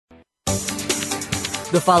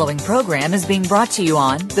The following program is being brought to you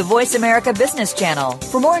on the Voice America Business Channel.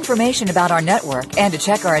 For more information about our network and to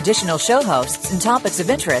check our additional show hosts and topics of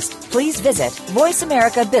interest, please visit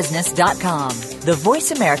voiceamericabusiness.com. The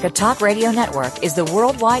Voice America Talk Radio Network is the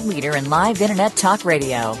worldwide leader in live Internet talk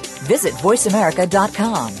radio. Visit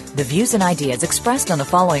voiceamerica.com. The views and ideas expressed on the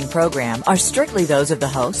following program are strictly those of the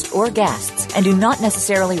host or guests and do not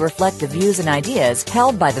necessarily reflect the views and ideas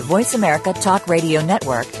held by the Voice America Talk Radio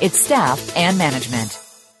Network, its staff, and management.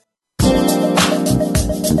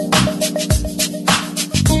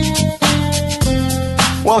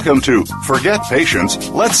 Welcome to Forget Patience,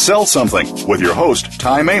 Let's Sell Something with your host,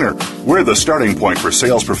 Ty Maynard. We're the starting point for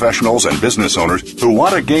sales professionals and business owners who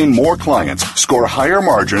want to gain more clients, score higher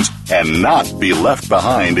margins, and not be left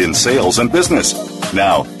behind in sales and business.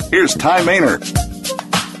 Now, here's Ty Maynard.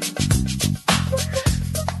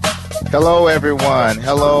 Hello, everyone.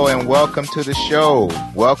 Hello, and welcome to the show.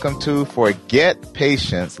 Welcome to Forget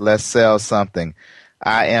Patience, Let's Sell Something.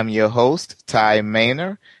 I am your host, Ty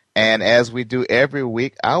Maynard. And as we do every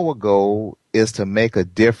week, our goal is to make a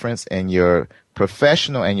difference in your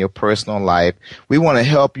professional and your personal life. We want to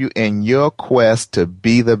help you in your quest to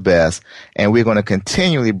be the best. And we're going to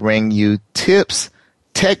continually bring you tips,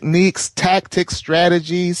 techniques, tactics,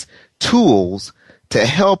 strategies, tools to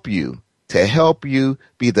help you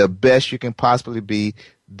be the best you can possibly be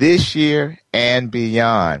this year and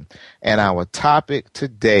beyond. And our topic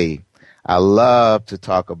today, I love to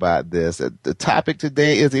talk about this. The topic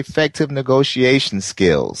today is effective negotiation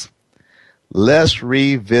skills. Let's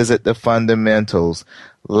revisit the fundamentals.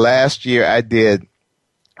 Last year, I did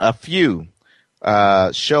a few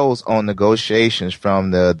shows on negotiations,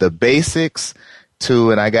 from the basics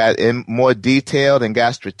to, and I got in more detailed and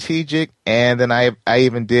got strategic. And then I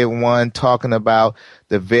even did one talking about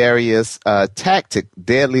the various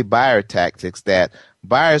deadly buyer tactics that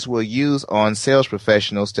buyers will use on sales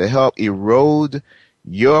professionals to help erode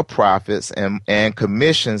your profits and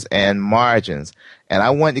commissions and margins. And I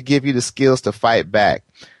want to give you the skills to fight back.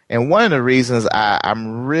 And one of the reasons I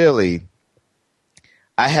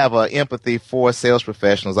have an empathy for sales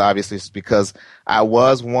professionals, obviously, is because I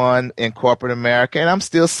was one in corporate America, and I'm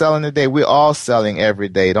still selling today. We're all selling every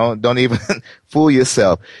day. Don't even fool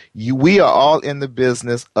yourself. We are all in the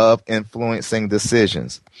business of influencing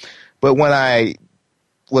decisions. But when I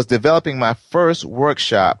was developing my first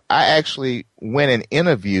workshop, I actually went and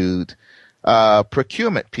interviewed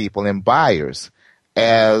procurement people and buyers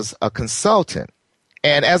as a consultant.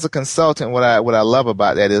 And as a consultant, what I love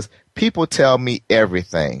about that is people tell me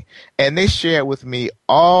everything, and they share with me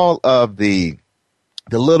all of the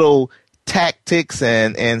little tactics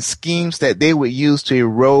and schemes that they would use to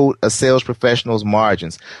erode a sales professional's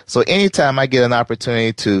margins. So anytime I get an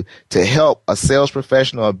opportunity to help a sales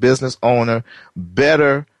professional, a business owner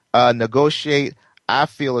better negotiate, I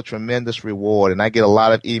feel a tremendous reward. And I get a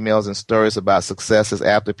lot of emails and stories about successes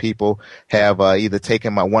after people have either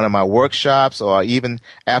taken one of my workshops or even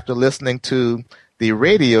after listening to the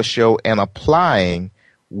radio show and applying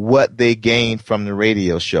what they gained from the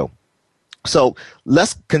radio show. So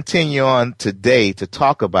let's continue on today to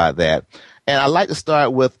talk about that. And I'd like to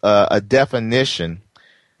start with a definition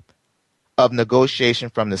of negotiation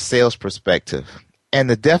from the sales perspective. And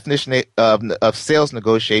the definition of sales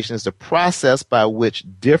negotiation is the process by which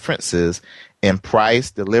differences in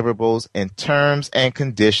price, deliverables, and terms and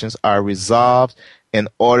conditions are resolved in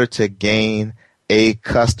order to gain a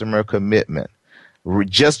customer commitment.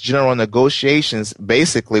 Just general negotiations,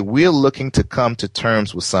 basically, we're looking to come to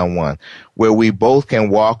terms with someone where we both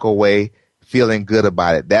can walk away feeling good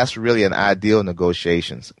about it. That's really an ideal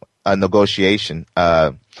negotiation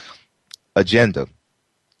agenda.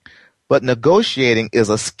 But negotiating is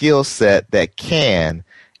a skill set that can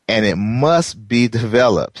and it must be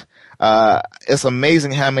developed. It's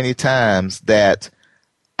amazing how many times that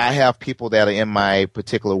I have people that are in my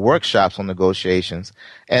particular workshops on negotiations,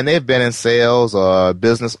 and they've been in sales or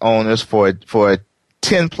business owners for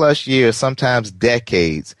 10 plus years, sometimes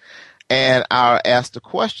decades. And I'll ask the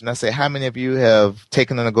question, I say, how many of you have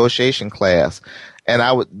taken a negotiation class? And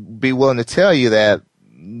I would be willing to tell you that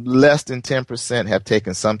less than 10% have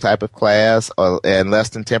taken some type of class, and less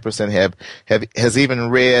than 10% has even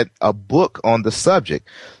read a book on the subject.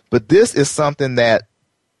 But this is something that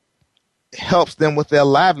helps them with their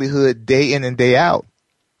livelihood day in and day out.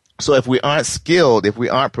 So if we aren't skilled, if we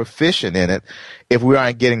aren't proficient in it, if we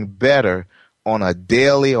aren't getting better on a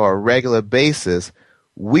daily or a regular basis,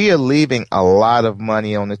 we are leaving a lot of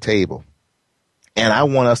money on the table. And I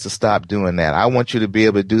want us to stop doing that. I want you to be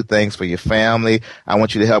able to do things for your family. I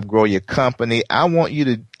want you to help grow your company. I want you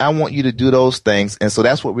to do those things. And so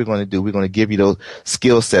that's what we're going to do. We're going to give you those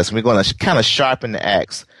skill sets. We're going to kind of sharpen the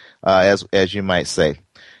axe, as you might say.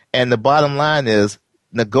 And the bottom line is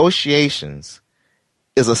negotiations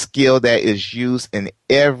is a skill that is used in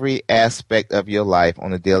every aspect of your life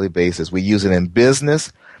on a daily basis. We use it in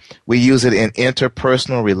business. We use it in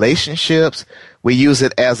interpersonal relationships. We use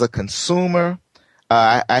it as a consumer.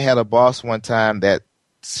 I had a boss one time that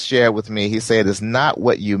shared with me, he said, it's not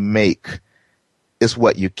what you make, it's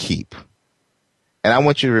what you keep. And I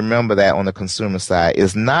want you to remember that on the consumer side.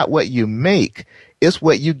 It's not what you make, it's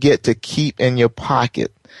what you get to keep in your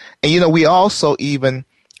pocket. And, we also even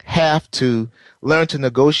have to learn to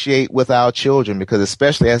negotiate with our children, because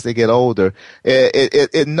especially as they get older,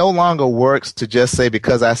 it no longer works to just say,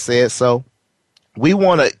 because I said so. We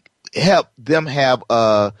want to help them have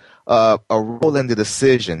a role in the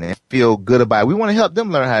decision and feel good about it. We want to help them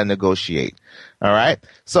learn how to negotiate. All right.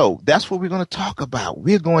 So that's what we're going to talk about.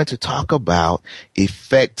 We're going to talk about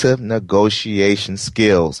effective negotiation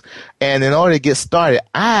skills. And in order to get started,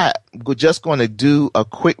 I'm just going to do a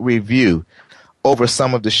quick review over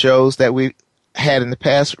some of the shows that we had in the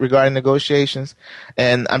past regarding negotiations.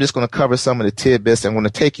 And I'm just going to cover some of the tidbits and want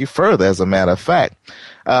to take you further, as a matter of fact.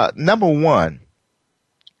 Number one,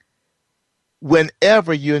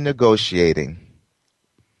 whenever you're negotiating,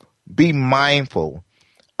 be mindful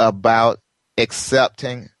about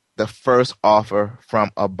accepting the first offer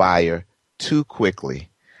from a buyer too quickly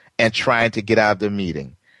and trying to get out of the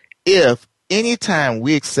meeting. If anytime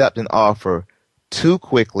we accept an offer too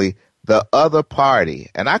quickly, the other party,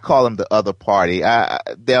 and I call them the other party,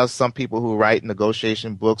 there are some people who write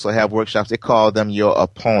negotiation books or have workshops, they call them your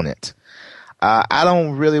opponent. I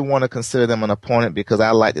don't really want to consider them an opponent, because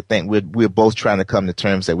I like to think we're both trying to come to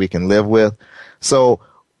terms that we can live with. So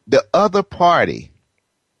the other party,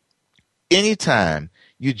 anytime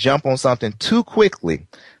you jump on something too quickly,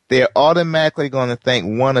 they're automatically going to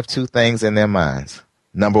think one of two things in their minds.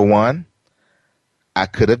 Number one, I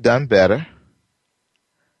could have done better.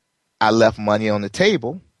 I left money on the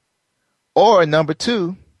table. Or number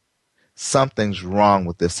two, something's wrong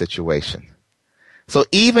with this situation. So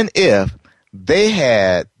even if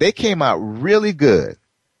they came out really good,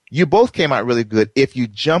 you both came out really good, if you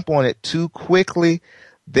jump on it too quickly,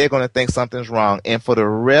 they're going to think something's wrong. And for the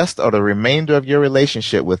rest or the remainder of your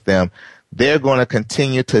relationship with them, they're going to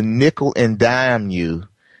continue to nickel and dime you,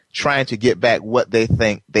 trying to get back what they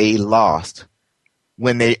think they lost,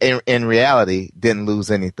 when they, in reality, didn't lose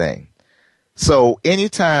anything. So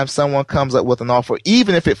anytime someone comes up with an offer,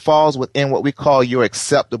 even if it falls within what we call your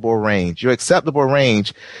acceptable range, your acceptable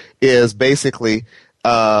range is basically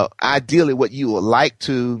ideally what you would like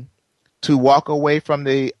to walk away from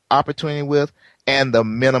the opportunity with, and the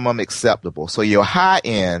minimum acceptable. So your high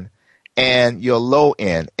end and your low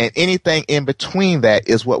end, and anything in between that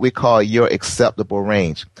is what we call your acceptable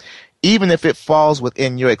range. Even if it falls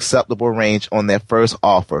within your acceptable range on that first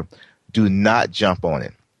offer, do not jump on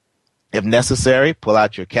it. If necessary, pull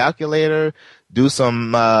out your calculator, do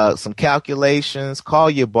some calculations, call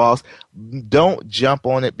your boss. Don't jump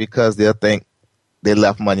on it because they'll think they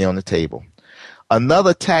left money on the table.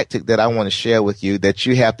 Another tactic that I want to share with you that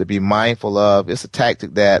you have to be mindful of, it's a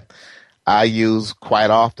tactic that I use quite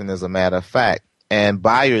often, as a matter of fact, and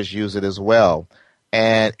buyers use it as well.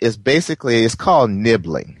 And it's called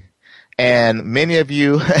nibbling. And many of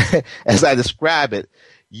you, as I describe it,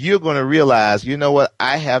 you're going to realize, you know what,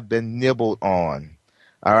 I have been nibbled on.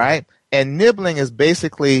 All right? And nibbling is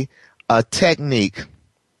basically a technique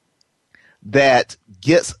that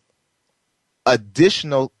gets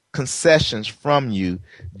additional concessions from you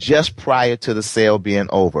just prior to the sale being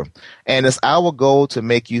over. And it's our goal to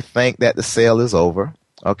make you think that the sale is over.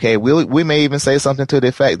 Okay, we may even say something to the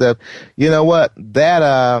effect of, you know what,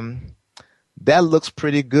 that looks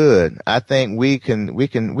pretty good. I think we can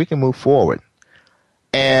move forward.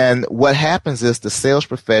 And what happens is the sales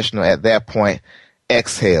professional at that point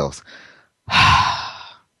exhales.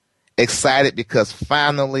 Excited because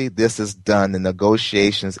finally this is done. The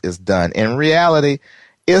negotiations is done. In reality,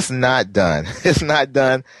 it's not done. It's not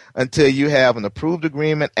done until you have an approved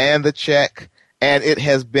agreement and the check, and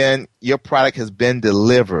your product has been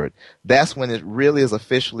delivered. That's when it really is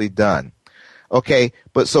officially done. Okay,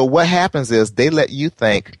 but so what happens is they let you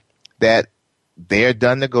think that they're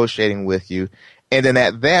done negotiating with you, and then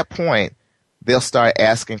at that point, they'll start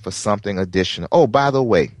asking for something additional. Oh, by the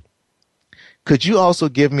way, could you also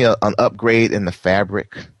give me an upgrade in the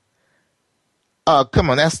fabric? Come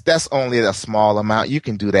on, that's only a small amount. You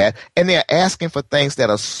can do that. And they're asking for things that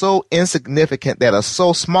are so insignificant, that are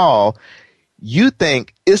so small, you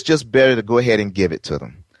think it's just better to go ahead and give it to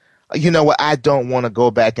them. You know what? I don't want to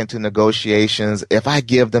go back into negotiations. If I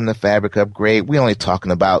give them the fabric upgrade, we're only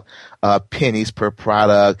talking about pennies per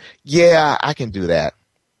product. Yeah, I can do that.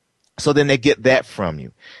 So then they get that from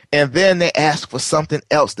you. And then they ask for something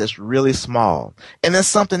else that's really small. And then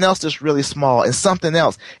something else that's really small and something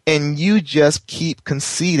else. And you just keep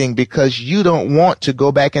conceding because you don't want to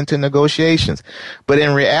go back into negotiations. But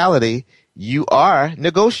in reality, you are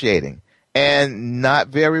negotiating, and not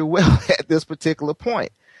very well at this particular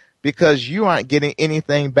point, because you aren't getting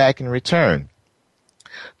anything back in return.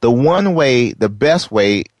 The best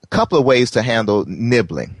way, a couple of ways to handle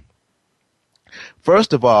nibbling.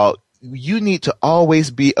 First of all, you need to always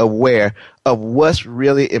be aware of what's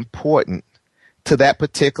really important to that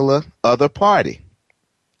particular other party.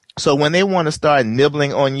 So when they want to start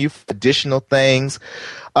nibbling on you for additional things,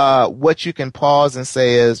 what you can pause and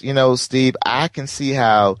say is, Steve, I can see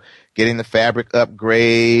how getting the fabric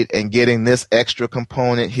upgrade and getting this extra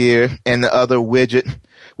component here and the other widget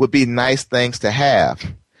would be nice things to have.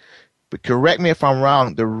 But correct me if I'm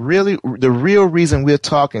wrong, the real reason we're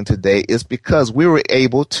talking today is because we were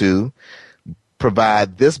able to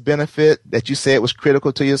provide this benefit that you said was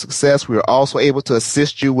critical to your success. We were also able to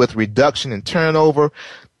assist you with reduction in turnover,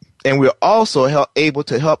 and we're also able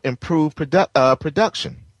to help improve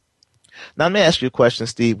production. Now, let me ask you a question,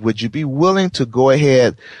 Steve. Would you be willing to go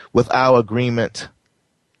ahead with our agreement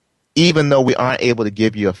even though we aren't able to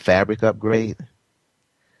give you a fabric upgrade?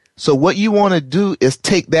 So what you want to do is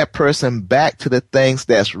take that person back to the things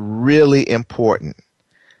that's really important.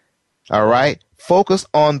 All right? Focus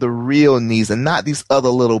on the real needs and not these other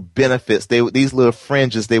little benefits, these little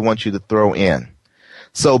fringes they want you to throw in.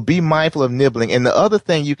 So be mindful of nibbling. And the other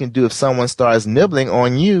thing you can do if someone starts nibbling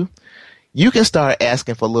on you, you can start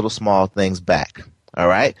asking for little small things back. All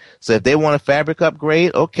right? So if they want a fabric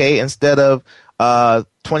upgrade, okay, instead of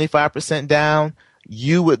 25% down,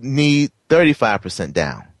 you would need 35%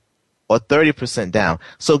 down. Or 30% down.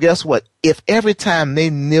 So guess what? If every time they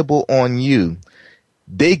nibble on you,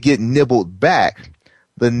 they get nibbled back,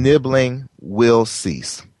 the nibbling will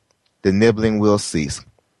cease. The nibbling will cease.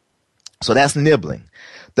 So that's nibbling.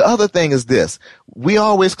 The other thing is this. We're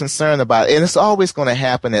always concerned about, and it's always going to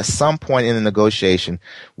happen at some point in the negotiation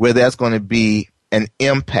where there's going to be an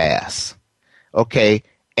impasse. Okay?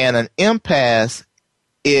 And an impasse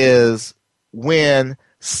is when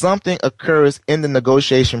something occurs in the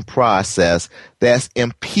negotiation process that's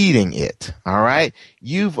impeding it. All right,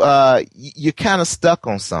 you're kind of stuck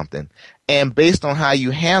on something, and based on how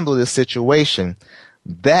you handle this situation,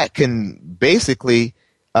 that can basically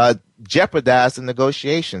jeopardize the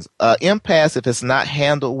negotiations. Impasse, if it's not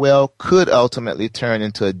handled well, could ultimately turn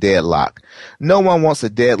into a deadlock. No one wants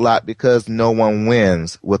a deadlock because no one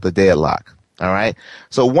wins with a deadlock. All right,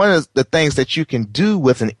 so one of the things that you can do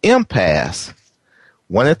with an impasse.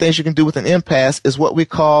 One of the things you can do with an impasse is what we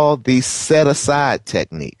call the set-aside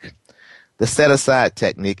technique. The set-aside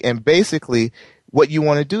technique. And basically, what you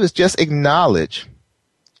want to do is just acknowledge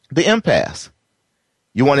the impasse.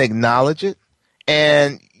 You want to acknowledge it,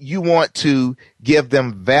 and you want to give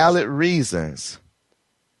them valid reasons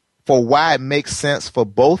for why it makes sense for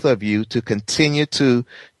both of you to continue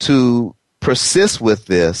to persist with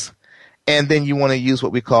this. And then you want to use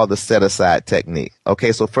what we call the set-aside technique.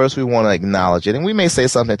 Okay, so first we want to acknowledge it. And we may say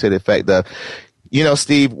something to the effect of,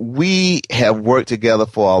 Steve, we have worked together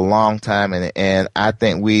for a long time, and I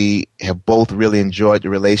think we have both really enjoyed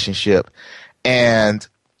the relationship. And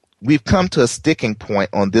we've come to a sticking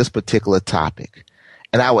point on this particular topic.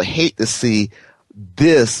 And I would hate to see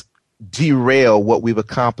this derail what we've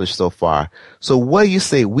accomplished so far. So what do you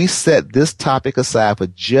say we set this topic aside for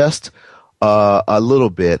just a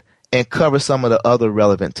little bit and cover some of the other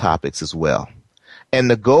relevant topics as well? And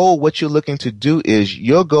the goal, what you're looking to do is,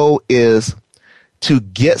 your goal is to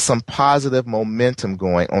get some positive momentum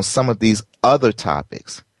going on some of these other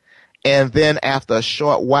topics. And then after a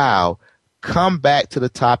short while, come back to the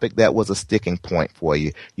topic that was a sticking point for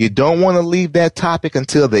you. You don't want to leave that topic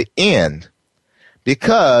until the end,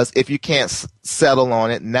 because if you can't settle on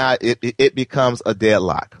it, now it becomes a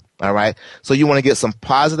deadlock. All right? So you want to get some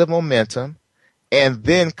positive momentum, and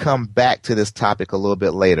then come back to this topic a little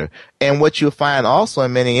bit later. And what you'll find also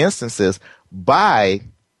in many instances, by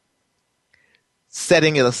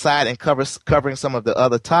setting it aside and covering some of the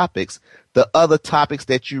other topics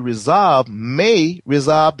that you resolve may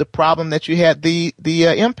resolve the problem that you had the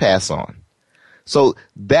impasse on. So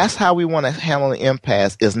that's how we want to handle the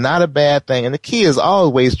impasse. It's not a bad thing. And the key is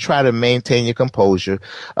always try to maintain your composure.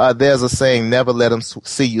 There's a saying, never let them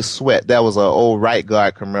see you sweat. That was an old Right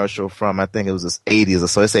Guard commercial from, I think it was the 80s or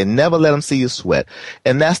so. They say, never let them see you sweat.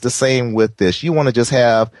 And that's the same with this. You want to just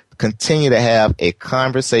continue to have a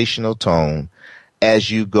conversational tone as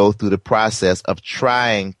you go through the process of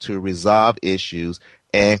trying to resolve issues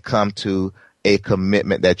and come to a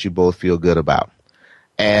commitment that you both feel good about.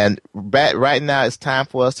 And right now, it's time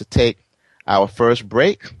for us to take our first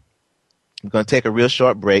break. We're going to take a real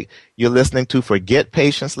short break. You're listening to Forget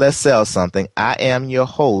Patience, Let's Sell Something. I am your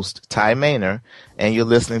host, Ty Maynor, and you're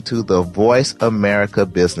listening to the Voice America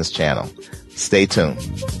Business Channel. Stay tuned.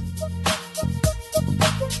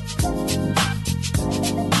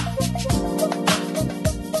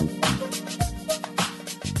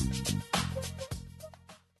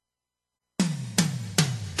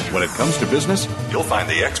 When it comes to business, you'll find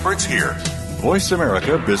the experts here. Voice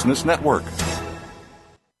America Business Network.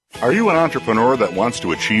 Are you an entrepreneur that wants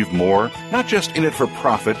to achieve more? Not just in it for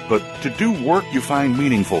profit, but to do work you find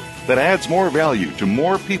meaningful, that adds more value to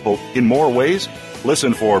more people in more ways?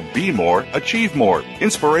 Listen for Be More, Achieve More,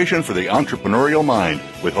 Inspiration for the Entrepreneurial Mind.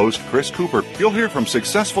 With host Chris Cooper, you'll hear from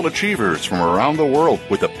successful achievers from around the world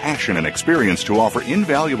with the passion and experience to offer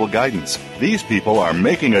invaluable guidance. These people are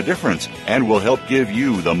making a difference and will help give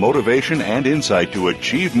you the motivation and insight to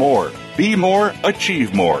achieve more. Be More,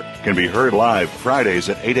 Achieve More can be heard live Fridays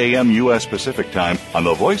at 8 a.m. U.S. Pacific Time on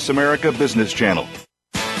the Voice America Business Channel.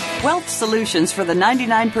 Wealth Solutions for the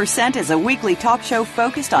 99% is a weekly talk show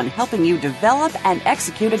focused on helping you develop and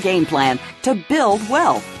execute a game plan to build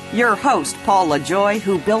wealth. Your host, Paul LaJoy,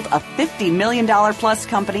 who built a $50 million plus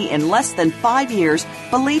company in less than 5 years,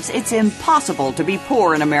 believes it's impossible to be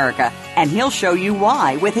poor in America, and he'll show you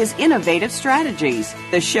why with his innovative strategies.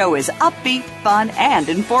 The show is upbeat, fun, and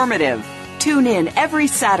informative. Tune in every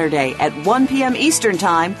Saturday at 1 p.m. Eastern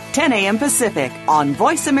Time, 10 a.m. Pacific on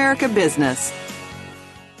Voice America Business.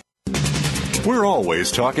 We're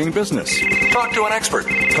always talking business. Talk to an expert.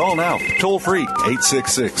 Call now, toll free,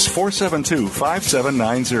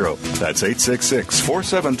 866-472-5790. That's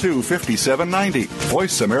 866-472-5790.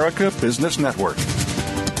 Voice America Business Network.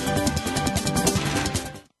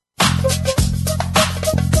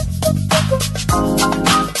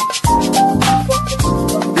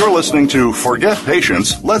 You're listening to Forget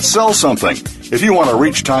Patience, Let's Sell Something. If you want to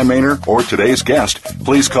reach Ty Maynor or today's guest,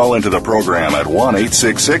 please call into the program at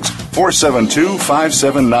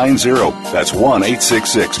 1-866-472-5790. That's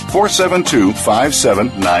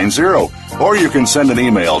 1-866-472-5790. Or you can send an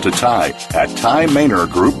email to Ty at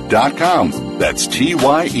TyMaynorGroup.com. That's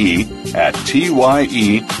TYE at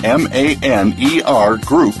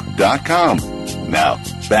TYEMANERGroup.com. Now,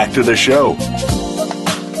 back to the show.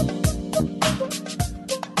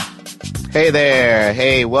 Hey there.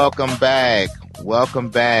 Hey, welcome back. Welcome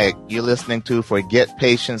back. You're listening to Forget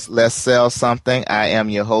Patience, Let's Sell Something. I am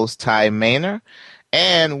your host, Ty Maynor,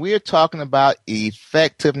 and we're talking about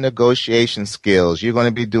effective negotiation skills. You're going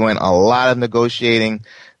to be doing a lot of negotiating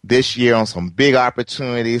this year on some big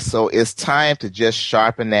opportunities, so it's time to just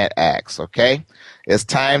sharpen that axe, okay? It's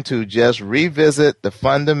time to just revisit the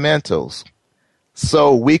fundamentals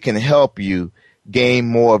so we can help you gain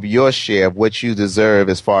more of your share of what you deserve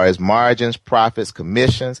as far as margins, profits,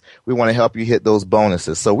 commissions. We want to help you hit those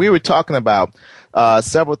bonuses. So we were talking about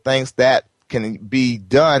several things that can be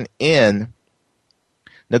done in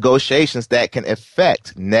negotiations that can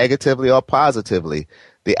affect negatively or positively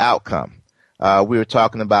the outcome. We were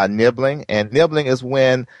talking about nibbling, and nibbling is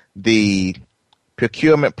when the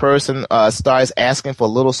procurement person starts asking for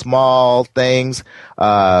little small things,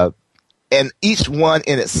 and each one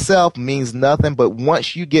in itself means nothing, but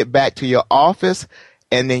once you get back to your office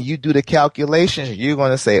and then you do the calculations, you're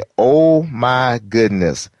going to say, oh my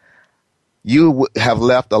goodness, you have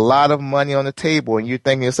left a lot of money on the table, and you're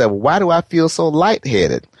thinking to yourself, why do I feel so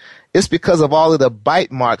lightheaded? It's because of all of the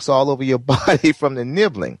bite marks all over your body from the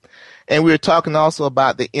nibbling. And we were talking also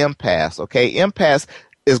about the impasse, okay? Impasse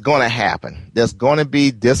is going to happen. There's going to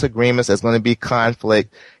be disagreements. There's going to be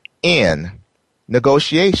conflict in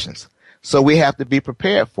negotiations. So we have to be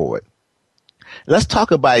prepared for it. Let's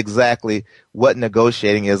talk about exactly what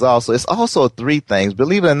negotiating is also. It's also three things.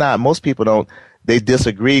 Believe it or not, most people they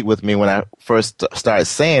disagreed with me when I first started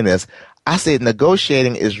saying this. I said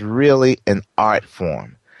negotiating is really an art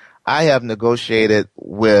form. I have negotiated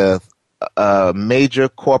with major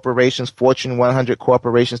corporations, Fortune 100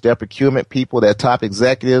 corporations, their procurement people, their top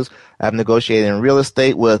executives. I've negotiated in real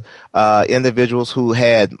estate with individuals who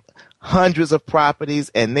had hundreds of properties,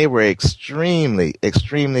 and they were extremely,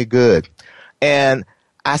 extremely good. And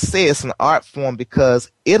I say it's an art form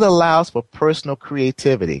because it allows for personal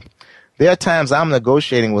creativity. There are times I'm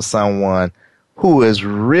negotiating with someone who is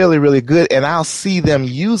really, really good, and I'll see them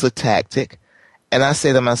use a tactic, and I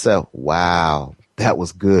say to myself, wow, that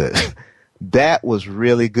was good. That was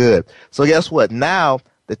really good. So guess what? Now,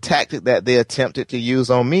 the tactic that they attempted to use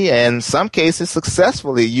on me, and in some cases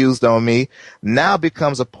successfully used on me, now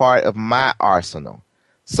becomes a part of my arsenal.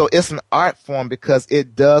 So it's an art form because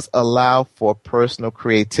it does allow for personal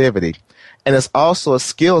creativity. And it's also a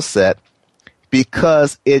skill set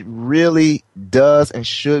because it really does and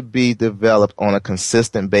should be developed on a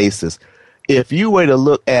consistent basis. If you were to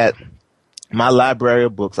look at my library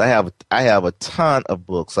of books, I have a ton of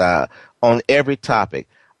books on every topic.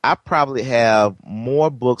 I probably have more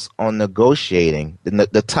books on negotiating,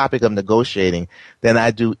 the topic of negotiating, than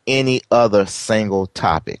I do any other single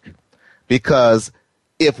topic. Because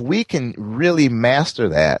if we can really master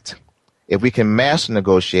that, if we can master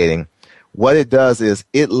negotiating, what it does is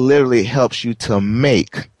it literally helps you to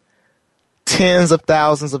make tens of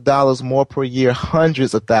thousands of dollars more per year,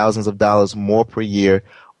 hundreds of thousands of dollars more per year,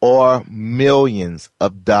 or millions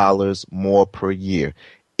of dollars more per year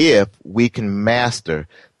if we can master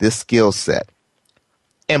this skill set.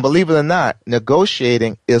 And believe it or not,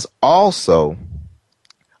 negotiating is also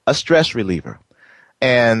a stress reliever.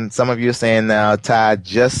 And some of you are saying now, Ty,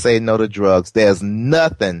 just say no to drugs. There's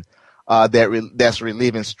nothing that's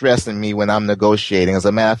relieving stress in me when I'm negotiating. As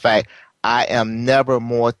a matter of fact, I am never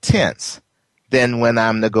more tense than when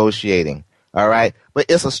I'm negotiating. All right? But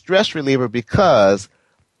it's a stress reliever because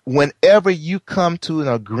whenever you come to an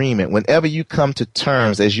agreement, whenever you come to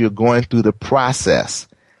terms as you're going through the process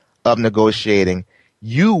of negotiating,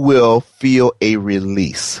 you will feel a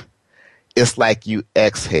release. It's like you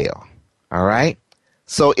exhale. All right?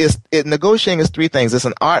 So negotiating is three things. It's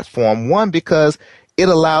an art form. One, because it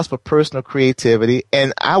allows for personal creativity,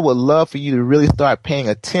 and I would love for you to really start paying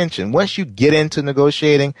attention. Once you get into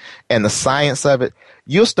negotiating and the science of it,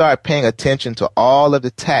 you'll start paying attention to all of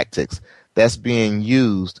the tactics that's being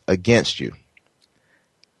used against you.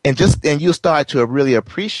 And you'll start to really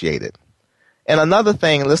appreciate it. And another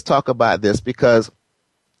thing, let's talk about this, because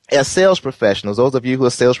as sales professionals, those of you who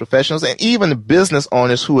are sales professionals, and even business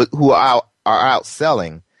owners who are out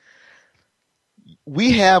selling,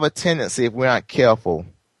 we have a tendency, if we aren't careful,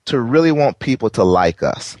 to really want people to like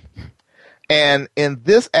us. And in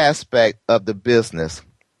this aspect of the business,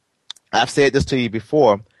 I've said this to you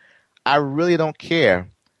before, I really don't care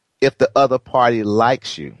if the other party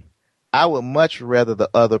likes you. I would much rather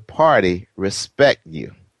the other party respect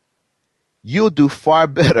you. You'll do far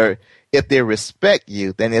better if they respect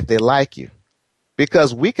you than if they like you.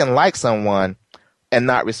 Because we can like someone and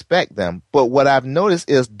not respect them. But what I've noticed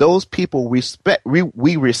is those people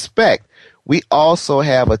we respect, we also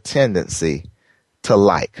have a tendency to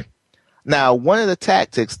like. Now, one of the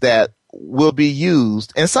tactics that will be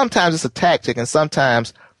used, and sometimes it's a tactic and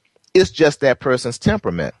sometimes it's just that person's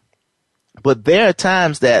temperament. But there are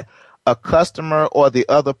times that a customer or the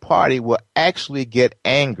other party will actually get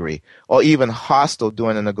angry or even hostile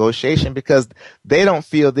during a negotiation because they don't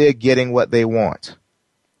feel they're getting what they want.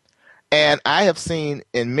 And I have seen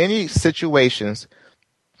in many situations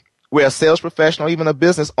where a sales professional, even a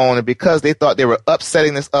business owner, because they thought they were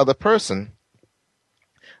upsetting this other person,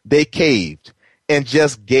 they caved and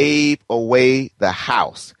just gave away the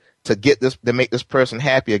house to make this person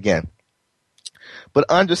happy again. But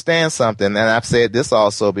understand something, and I've said this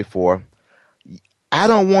also before, I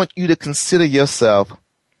don't want you to consider yourself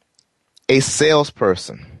a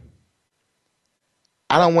salesperson.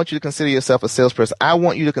 I don't want you to consider yourself a salesperson. I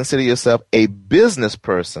want you to consider yourself a business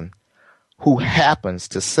person who happens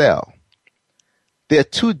to sell. They're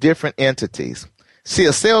two different entities. See,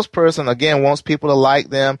 a salesperson, again, wants people to like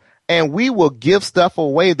them, and we will give stuff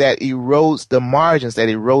away that erodes the margins, that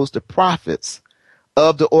erodes the profits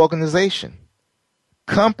of the organization.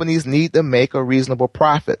 Companies need to make a reasonable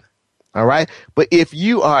profit. All right. But if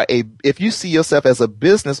you see yourself as a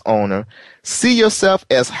business owner, see yourself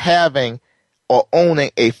as having or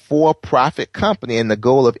owning a for-profit company, and the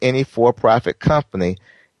goal of any for-profit company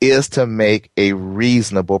is to make a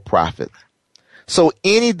reasonable profit. So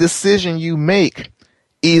any decision you make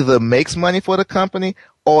either makes money for the company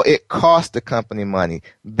or it costs the company money.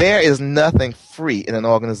 There is nothing free in an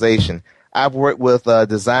organization. I've worked with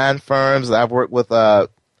design firms. I've worked with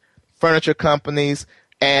furniture companies,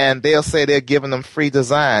 and they'll say they're giving them free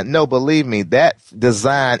design. No, believe me, that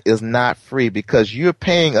design is not free because you're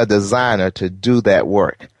paying a designer to do that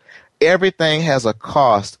work. Everything has a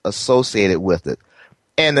cost associated with it.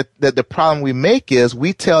 And the problem we make is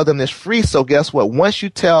we tell them it's free. So guess what? Once you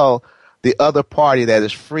tell the other party that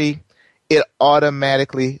it's free, it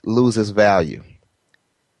automatically loses value.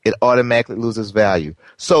 It automatically loses value.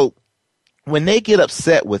 So when they get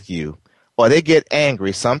upset with you or they get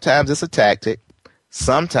angry, sometimes it's a tactic.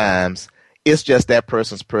 Sometimes it's just that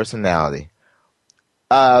person's personality.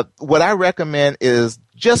 What I recommend is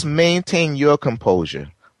just maintain your composure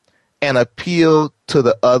and appeal to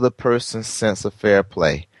the other person's sense of fair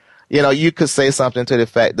play. You know, you could say something to the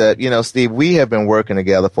fact that, you know, Steve, we have been working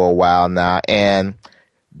together for a while now, and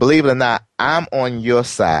believe it or not, I'm on your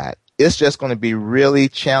side. It's just going to be really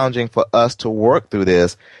challenging for us to work through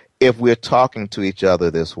this if we're talking to each other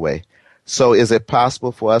this way. So is it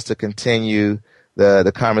possible for us to continue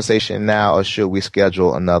the conversation now, or should we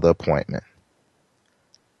schedule another appointment?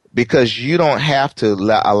 Because you don't have to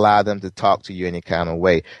allow them to talk to you any kind of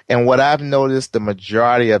way. And what I've noticed the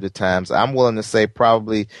majority of the times, I'm willing to say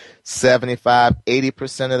probably 75,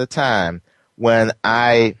 80% of the time, when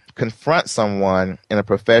I confront someone in a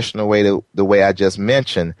professional way, the way I just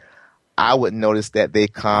mentioned, I would notice that they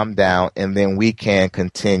calm down, and then we can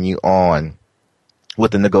continue on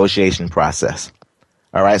with the negotiation process.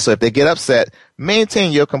 All right, so if they get upset,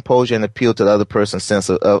 maintain your composure and appeal to the other person's sense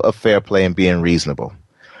of fair play and being reasonable.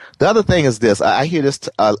 The other thing is this. I hear this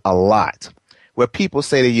a lot, where people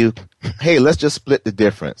say to you, hey, let's just split the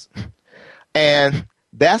difference. And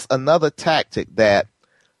that's another tactic that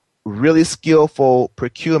really skillful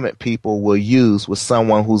procurement people will use with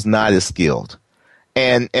someone who's not as skilled.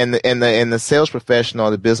 And the sales professional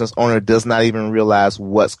or the business owner does not even realize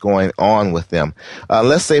what's going on with them.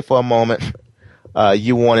 Let's say for a moment,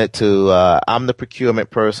 you wanted to, I'm the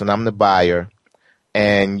procurement person, I'm the buyer,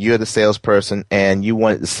 and you're the salesperson, and you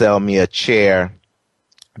wanted to sell me a chair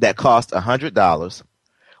that cost $100.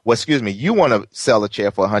 Well, excuse me, you want to sell a chair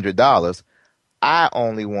for $100. I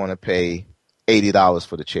only want to pay $80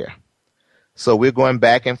 for the chair. So we're going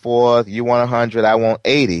back and forth. You want 100, I want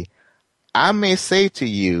 80. I may say to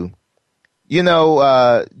you, you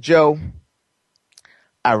know, Joe,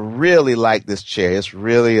 I really like this chair. It's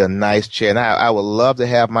really a nice chair, and I would love to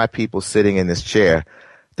have my people sitting in this chair.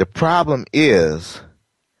 The problem is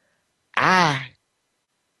I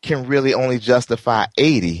can really only justify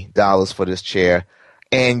 $80 for this chair,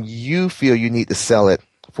 and you feel you need to sell it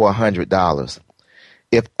for $100.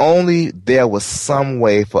 If only there was some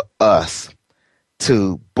way for us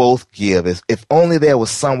to both give. If only there was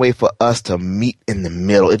some way for us to meet in the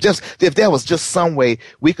middle. If there was just some way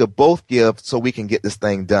we could both give so we can get this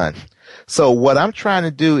thing done. So what I'm trying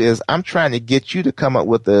to do is I'm trying to get you to come up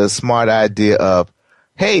with a smart idea of,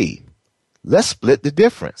 hey, let's split the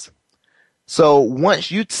difference. So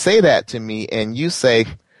once you say that to me and you say,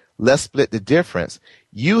 let's split the difference,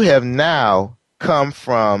 you have now come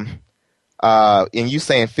from, and you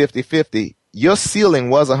saying 50-50, your ceiling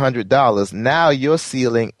was $100. Now your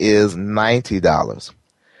ceiling is $90.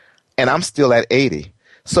 And I'm still at 80.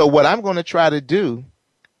 So what I'm going to try to do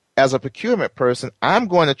as a procurement person, I'm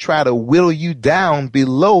going to try to whittle you down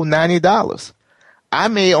below $90. I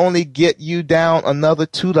may only get you down another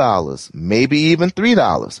 $2, maybe even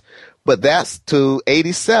 $3. But that's to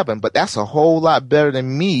 87. But that's a whole lot better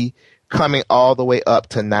than me coming all the way up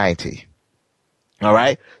to 90. All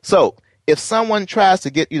right? So if someone tries to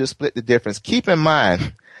get you to split the difference, keep in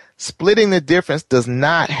mind, splitting the difference does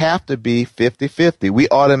not have to be 50-50. We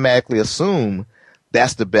automatically assume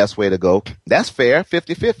that's the best way to go. That's fair,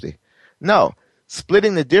 50-50. No,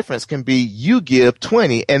 splitting the difference can be you give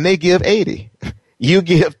 20 and they give 80. You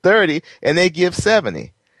give 30 and they give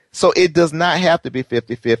 70. So it does not have to be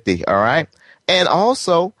 50-50, all right? And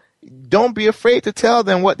also, don't be afraid to tell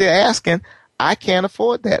them what they're asking. I can't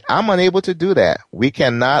afford that. I'm unable to do that. We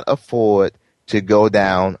cannot afford to go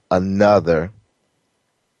down another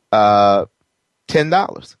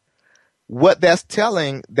 $10. What that's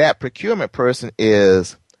telling that procurement person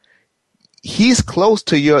is he's close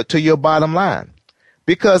to your bottom line.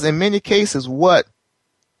 Because in many cases, what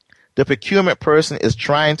the procurement person is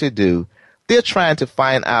trying to do, they're trying to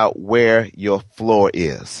find out where your floor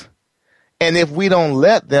is. And if we don't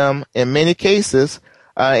let them, in many cases,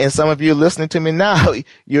 and some of you listening to me now,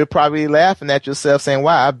 you're probably laughing at yourself saying,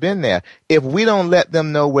 wow, I've been there. If we don't let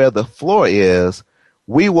them know where the floor is,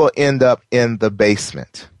 we will end up in the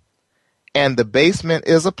basement. And the basement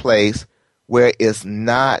is a place where it's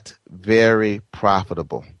not very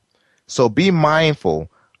profitable. So be mindful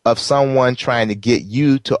of someone trying to get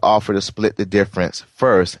you to offer to split the difference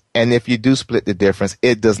first. And if you do split the difference,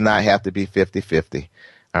 it does not have to be 50-50.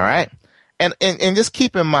 All right? And just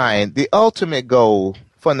keep in mind, the ultimate goal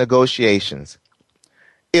for negotiations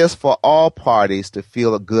is for all parties to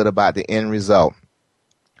feel good about the end result.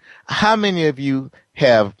 How many of you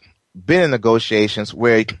have been in negotiations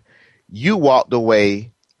where you walked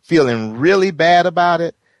away feeling really bad about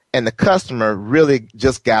it, and the customer really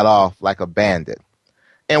just got off like a bandit.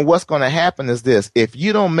 And what's going to happen is this: if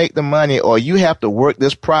you don't make the money, or you have to work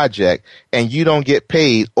this project and you don't get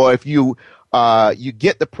paid, or if you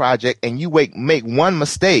get the project and you make one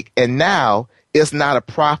mistake and now it's not a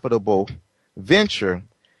profitable venture,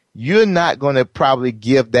 you're not going to probably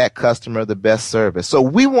give that customer the best service. So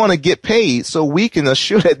we want to get paid so we can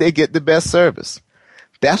assure that they get the best service.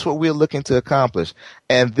 That's what we're looking to accomplish.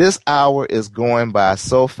 And this hour is going by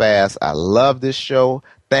so fast. I love this show.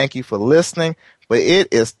 Thank you for listening. But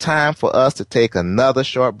it is time for us to take another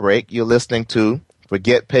short break. You're listening to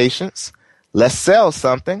Forget Patience. Let's sell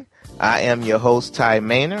something. I am your host, Ty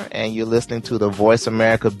Maynor, and you're listening to the Voice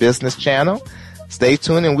America Business Channel. Stay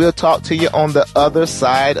tuned, and we'll talk to you on the other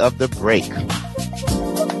side of the break.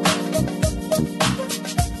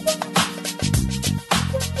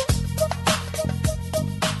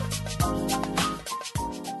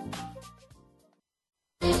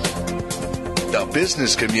 The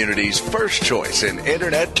business community's first choice in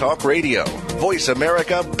Internet Talk Radio. Voice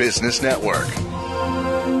America Business Network.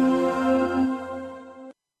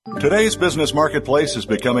 Today's business marketplace is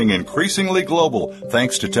becoming increasingly global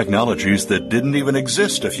thanks to technologies that didn't even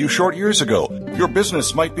exist a few short years ago. Your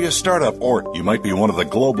business might be a startup, or you might be one of the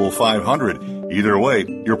Global 500. Either way,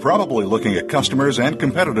 you're probably looking at customers and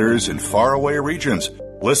competitors in faraway regions.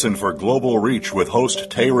 Listen for Global Reach with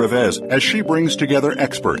host Tay Revez as she brings together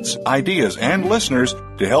experts, ideas, and listeners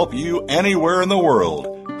to help you anywhere in the world.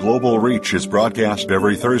 Global Reach is broadcast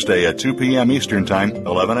every Thursday at 2 p.m. Eastern Time,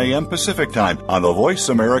 11 a.m. Pacific Time on the Voice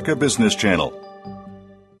America Business Channel.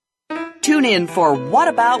 Tune in for What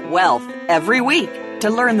About Wealth every week to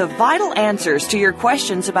learn the vital answers to your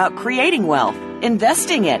questions about creating wealth,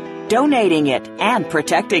 investing it, donating it, and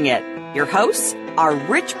protecting it. Your hosts are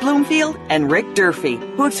Rich Bloomfield and Rick Durfee,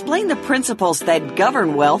 who explain the principles that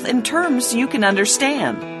govern wealth in terms you can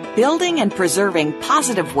understand. Building and preserving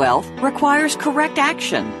positive wealth requires correct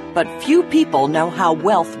action, but few people know how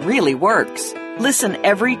wealth really works. Listen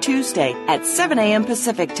every Tuesday at 7 a.m.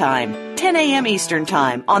 Pacific Time, 10 a.m. Eastern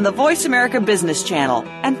Time on the Voice America Business Channel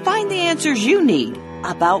and find the answers you need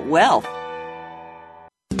about wealth.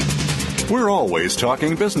 We're always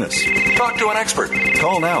talking business. Talk to an expert.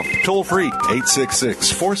 Call now, toll free,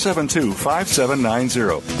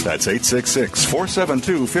 866-472-5790. That's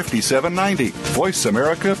 866-472-5790. Voice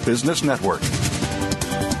America Business Network.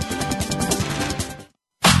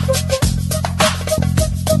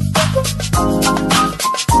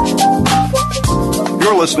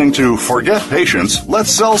 You're listening to Forget Patience,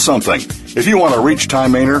 Let's Sell Something. If you want to reach Ty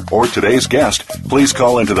Maynor or today's guest, please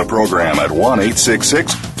call into the program at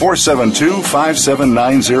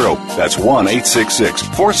 1-866-472-5790. That's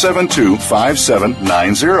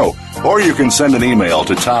 1-866-472-5790. Or you can send an email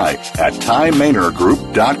to Ty at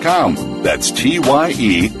TyMaynorGroup.com. That's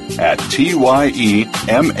TYE at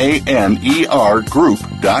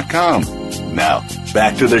TYEMANERGroup.com. Now,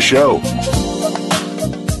 back to the show.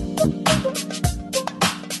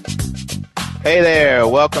 Hey there,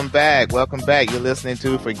 welcome back. You're listening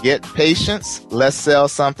to Forget Patience, Let's Sell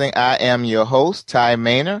Something. I am your host, Ty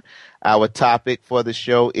Maynor. Our topic for the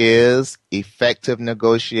show is effective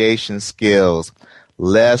negotiation skills.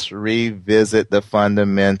 Let's revisit the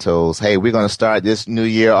fundamentals. Hey, we're going to start this new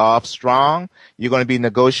year off strong. You're going to be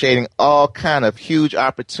negotiating all kind of huge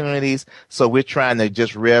opportunities, so we're trying to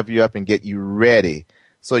just rev you up and get you ready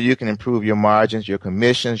so you can improve your margins, your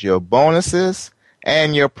commissions, your bonuses,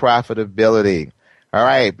 and your profitability. All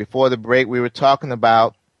right, before the break, we were talking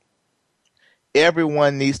about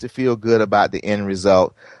everyone needs to feel good about the end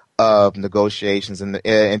result of negotiations.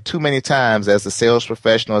 And too many times as a sales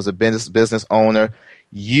professional, as a business owner,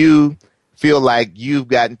 you feel like you've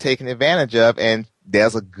gotten taken advantage of, and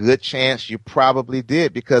there's a good chance you probably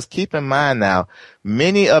did, because keep in mind now,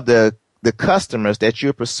 many of the customers that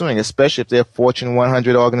you're pursuing, especially if they're Fortune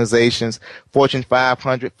 100 organizations, Fortune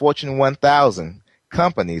 500, Fortune 1000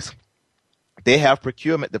 companies, they have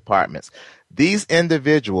procurement departments. These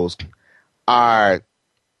individuals are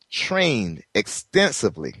trained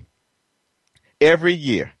extensively every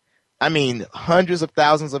year. I mean, hundreds of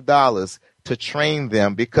thousands of dollars to train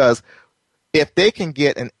them, because if they can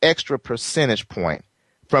get an extra percentage point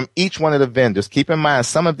from each one of the vendors, keep in mind,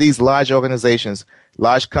 some of these large organizations,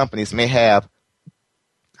 large companies may have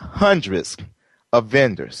hundreds of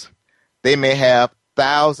vendors. They may have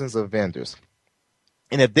thousands of vendors.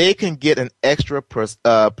 And if they can get an extra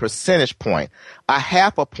percentage point, a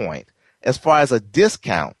half a point, as far as a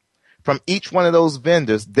discount from each one of those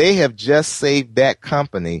vendors, they have just saved that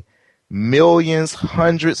company millions,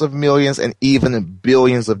 hundreds of millions, and even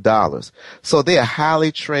billions of dollars. So they are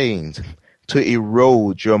highly trained. to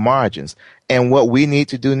erode your margins. And what we need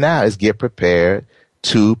to do now is get prepared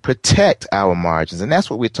to protect our margins. And that's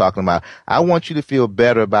what we're talking about. I want you to feel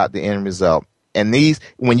better about the end result. And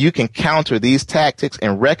when you can counter these tactics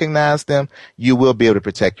and recognize them, you will be able to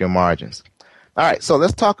protect your margins. All right, so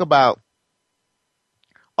let's talk about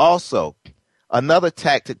also another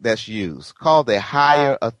tactic that's used called the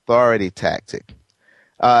higher authority tactic.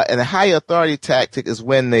 And the higher authority tactic is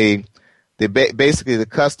when basically the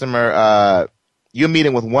customer, you're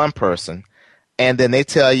meeting with one person, and then they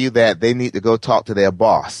tell you that they need to go talk to their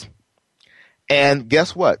boss. And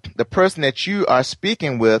guess what? The person that you are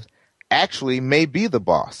speaking with actually may be the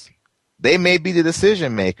boss. They may be the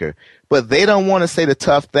decision maker, but they don't want to say the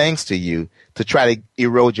tough things to you to try to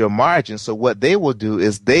erode your margins. So what they will do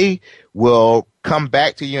is they will come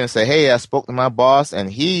back to you and say, hey, I spoke to my boss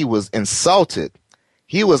and he was insulted.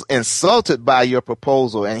 He was insulted by your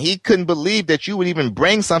proposal, and he couldn't believe that you would even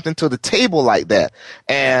bring something to the table like that.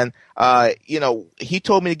 And, he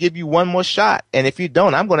told me to give you one more shot. And if you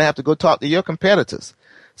don't, I'm going to have to go talk to your competitors.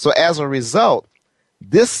 So as a result,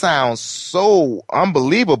 this sounds so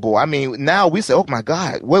unbelievable. I mean, now we say, oh, my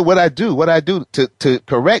God, what would I do? What I do to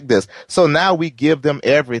correct this? So now we give them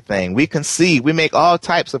everything. We concede. We make all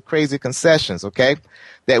types of crazy concessions, okay,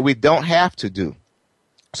 that we don't have to do.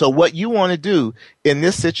 So what you want to do in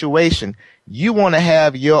this situation, you want to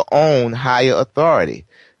have your own higher authority,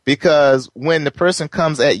 because when the person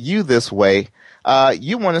comes at you this way,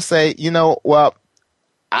 you want to say, well,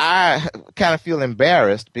 I kind of feel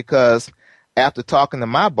embarrassed because after talking to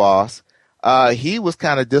my boss, he was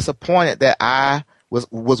kind of disappointed that I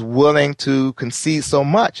was willing to concede so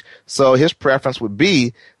much. So his preference would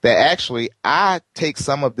be that actually I take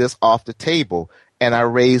some of this off the table and I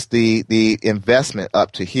raise the investment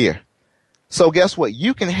up to here. So guess what?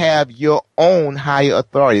 You can have your own higher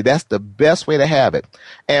authority. That's the best way to have it.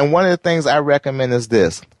 And one of the things I recommend is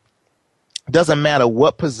this. Doesn't matter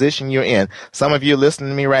what position you're in. Some of you listening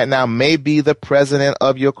to me right now may be the president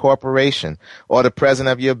of your corporation or the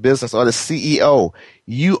president of your business or the CEO.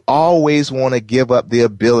 You always want to give up the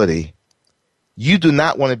ability. You do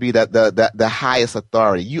not want to be the highest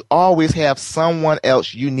authority. You always have someone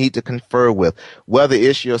else you need to confer with, whether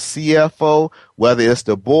it's your CFO, whether it's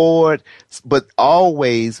the board, but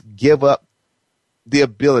always give up the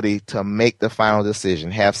ability to make the final decision.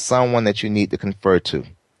 Have someone that you need to confer to.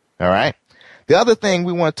 All right? The other thing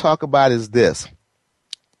we want to talk about is this.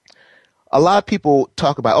 A lot of people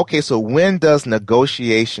talk about, okay, so when does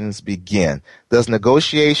negotiations begin? Does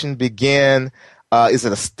negotiation begin? Is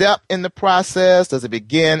it a step in the process? Does it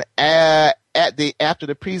begin after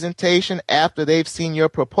the presentation, after they've seen your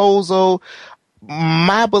proposal?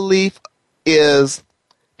 My belief is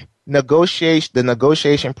the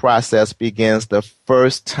negotiation process begins the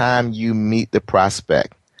first time you meet the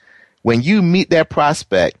prospect. When you meet that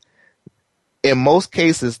prospect, in most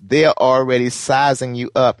cases, they're already sizing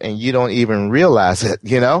you up and you don't even realize it,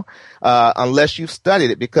 unless you've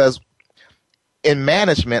studied it. Because in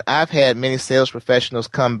management, I've had many sales professionals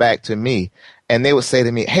come back to me and they would say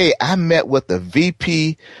to me, hey, I met with the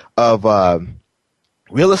VP of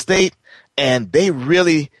real estate and they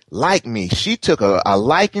really like me. She took a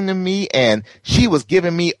liking to me and she was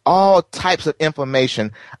giving me all types of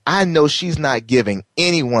information I know she's not giving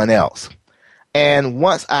anyone else. And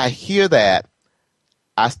once I hear that,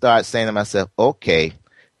 I start saying to myself, okay,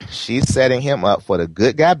 she's setting him up for the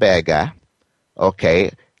good guy, bad guy.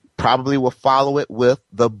 Okay. Probably will follow it with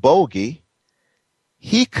the bogey.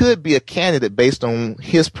 He could be a candidate based on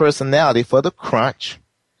his personality for the crunch.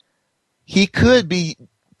 He could be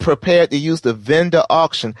prepared to use the vendor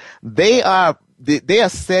auction. They are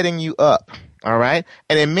setting you up, all right?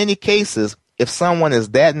 And in many cases, if someone is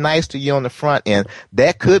that nice to you on the front end,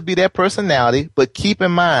 that could be their personality, but keep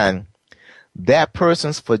in mind, that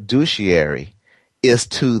person's fiduciary is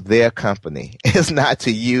to their company. It's not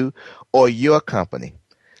to you or your company.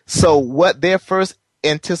 So what their first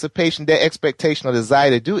anticipation, their expectation or desire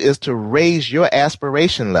to do is to raise your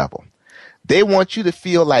aspiration level. They want you to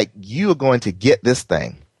feel like you are going to get this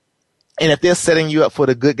thing. And if they're setting you up for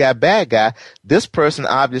the good guy, bad guy, this person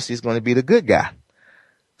obviously is going to be the good guy.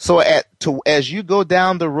 So as you go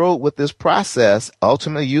down the road with this process,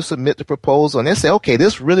 ultimately you submit the proposal and they say, okay,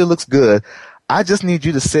 this really looks good. I just need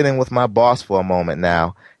you to sit in with my boss for a moment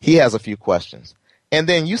now. He has a few questions. And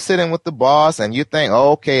then you sit in with the boss and you think,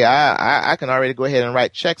 oh, okay, I can already go ahead and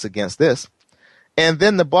write checks against this. And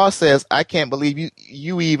then the boss says, I can't believe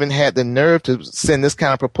you even had the nerve to send this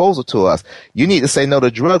kind of proposal to us. You need to say no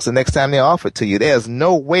to drugs the next time they offer it to you. There's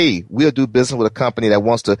no way we'll do business with a company that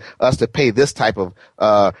wants us to pay this type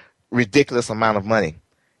of ridiculous amount of money.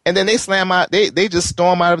 And then they slam out, they just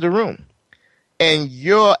storm out of the room. and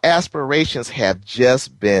your aspirations have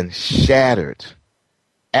just been shattered,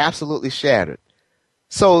 absolutely shattered.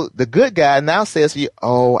 So the good guy now says to you,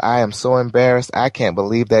 oh, I am so embarrassed. I can't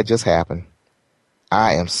believe that just happened.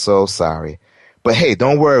 I am so sorry. But hey,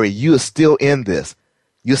 don't worry. You are still in this.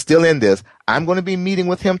 You're still in this. I'm going to be meeting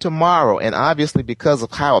with him tomorrow. And obviously, because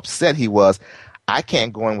of how upset he was, I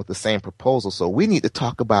can't go in with the same proposal. So we need to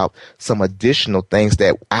talk about some additional things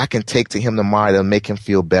that I can take to him tomorrow to make him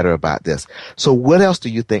feel better about this. So what else do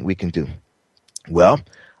you think we can do? Well,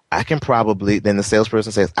 I can probably, then the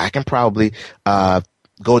salesperson says, I can probably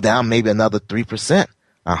go down maybe another 3%.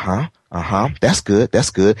 That's good. That's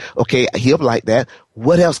good. Okay, he'll like that.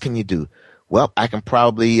 What else can you do? Well, I can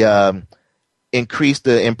probably improve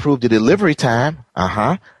the delivery time.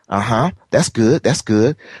 That's good. That's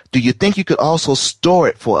good. Do you think you could also store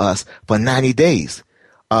it for us for 90 days?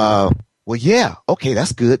 Well, yeah. Okay,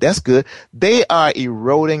 that's good. That's good. They are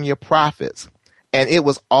eroding your profits. And it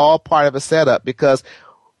was all part of a setup, because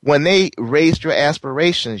when they raised your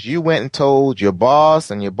aspirations, you went and told your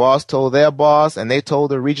boss, and your boss told their boss, and they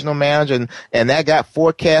told the regional manager, and that got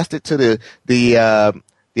forecasted to the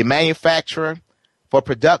manufacturer for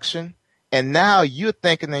production. And now you're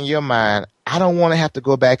thinking in your mind, I don't want to have to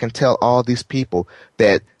go back and tell all these people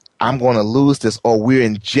that I'm going to lose this, or we're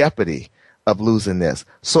in jeopardy of losing this.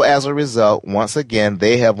 So as a result, once again,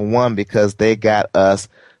 they have won, because they got us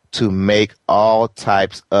to make all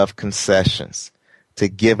types of concessions to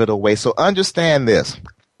give it away. So understand this.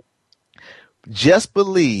 Just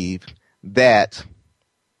believe that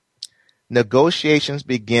negotiations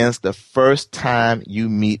begins the first time you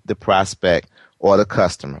meet the prospect or the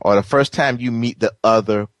customer, or the first time you meet the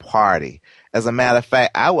other party. As a matter of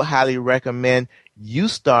fact, I would highly recommend you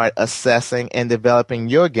start assessing and developing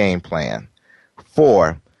your game plan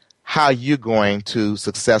for how you're going to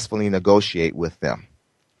successfully negotiate with them.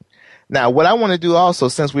 Now, what I want to do also,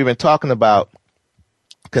 since we've been talking about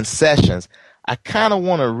concessions, I kind of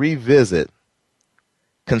want to revisit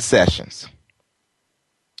concessions,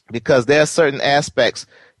 because there are certain aspects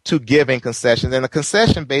to giving concessions. And a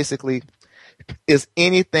concession basically is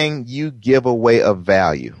anything you give away of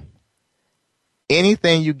value.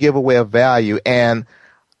 Anything you give away of value. And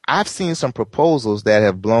I've seen some proposals that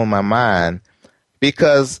have blown my mind,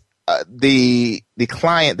 because the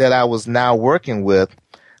client that I was now working with,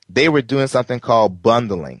 they were doing something called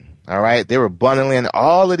bundling. All right. They were bundling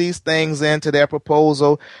all of these things into their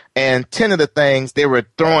proposal, and 10 of the things they were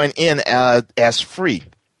throwing in as free.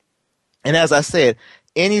 And as I said,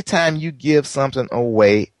 anytime you give something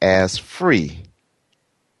away as free,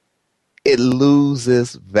 it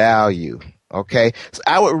loses value. Okay. So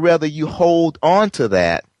I would rather you hold on to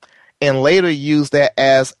that and later use that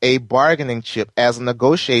as a bargaining chip, as a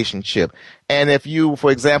negotiation chip. And if you,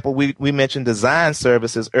 for example, we mentioned design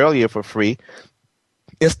services earlier for free.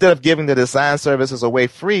 Instead of giving the design services away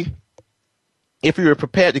free, if you were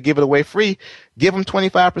prepared to give it away free, give them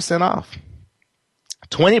 25% off,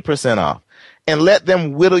 20% off, and let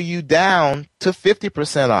them whittle you down to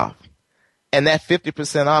 50% off. And that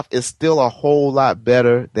 50% off is still a whole lot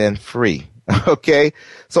better than free. Okay?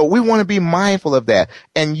 So we want to be mindful of that.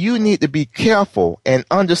 And you need to be careful and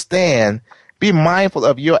understand, be mindful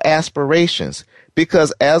of your aspirations,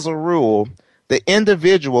 because as a rule, the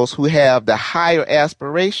individuals who have the higher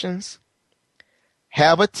aspirations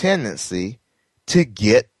have a tendency to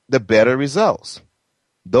get the better results.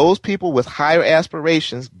 Those people with higher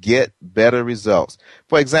aspirations get better results.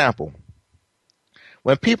 For example,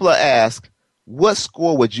 when people are asked, what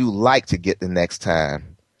score would you like to get the next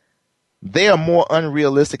time? They are more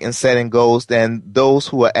unrealistic in setting goals than those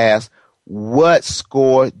who are asked, what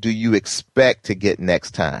score do you expect to get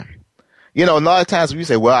next time? You know, a lot of times we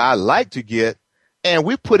say, well, I like to get, and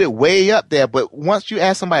we put it way up there. But once you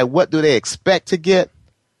ask somebody, what do they expect to get?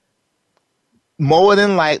 More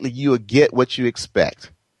than likely, you will get what you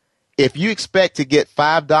expect. If you expect to get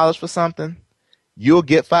 $5 for something, you'll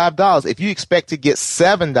get $5. If you expect to get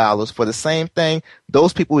 $7 for the same thing,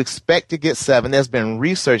 those people expect to get $7. There's been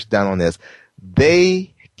research done on this.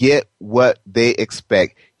 They get what they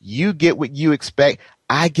expect. You get what you expect.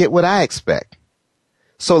 I get what I expect.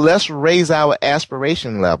 So let's raise our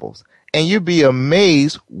aspiration levels, and you'll be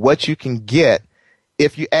amazed what you can get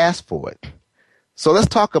if you ask for it. So let's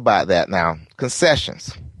talk about that now.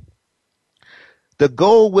 Concessions. The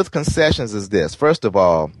goal with concessions is this. First of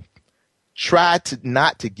all, try to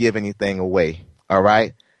not to give anything away, all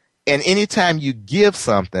right? And anytime you give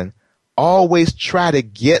something, always try to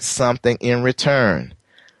get something in return.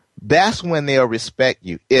 That's when they'll respect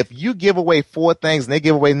you. If you give away 4 things and they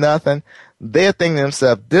give away nothing, they're thinking to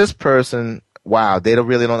themselves, this person, wow, they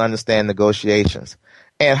really don't understand negotiations.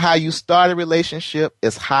 And how you start a relationship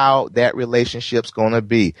is how that relationship's going to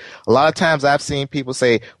be. A lot of times I've seen people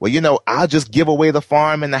say, well, I'll just give away the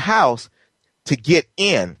farm and the house to get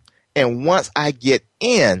in. And once I get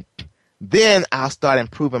in, then I'll start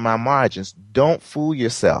improving my margins. Don't fool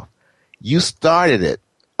yourself. You started it,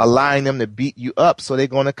 allowing them to beat you up, so they're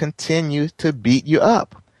going to continue to beat you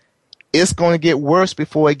up. It's going to get worse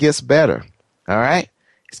before it gets better. All right?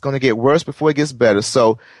 It's going to get worse before it gets better.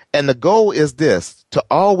 So, and the goal is this, to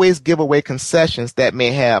always give away concessions that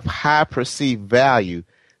may have high perceived value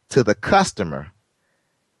to the customer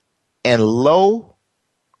and low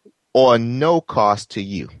or no cost to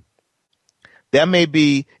you. That may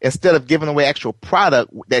be, instead of giving away actual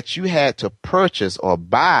product that you had to purchase or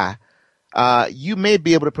buy, you may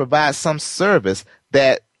be able to provide some service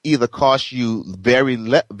that either costs you very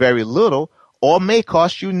little or may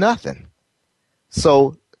cost you nothing.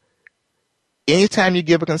 So anytime you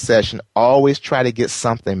give a concession, always try to get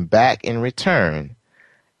something back in return.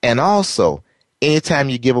 And also, anytime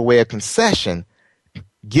you give away a concession,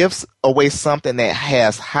 give away something that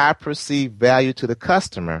has high perceived value to the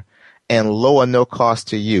customer and low or no cost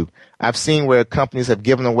to you. I've seen where companies have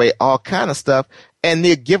given away all kind of stuff, and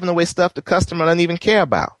they're giving away stuff the customer doesn't even care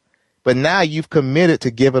about. But now you've committed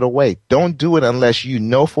to give it away. Don't do it unless you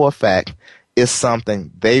know for a fact it's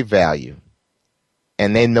something they value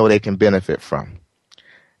and they know they can benefit from.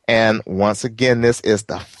 And once again, this is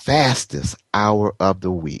the fastest hour of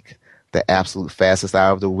the week, the absolute fastest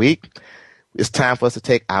hour of the week. It's time for us to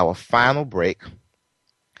take our final break.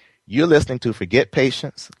 You're listening to Forget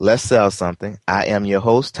Patience, Let's Sell Something. I am your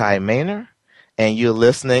host, Ty Maynor, and you're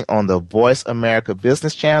listening on the Voice America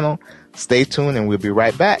Business Channel. Stay tuned, and we'll be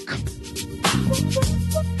right back.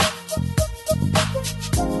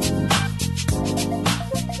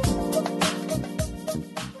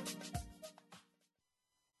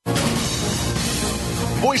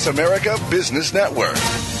 Voice America Business Network,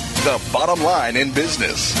 the bottom line in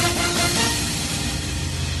business.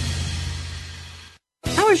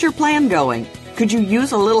 How is your plan going? Could you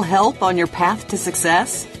use a little help on your path to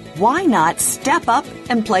success? Why not step up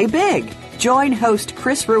and play big? Join host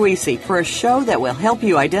Chris Ruisi for a show that will help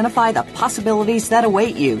you identify the possibilities that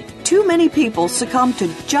await you. Too many people succumb to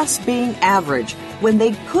just being average when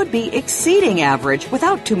they could be exceeding average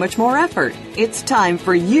without too much more effort. It's time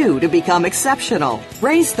for you to become exceptional.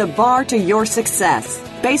 Raise the bar to your success.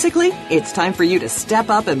 Basically, it's time for you to step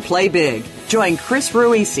up and play big. Join Chris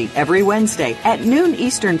Ruisi every Wednesday at noon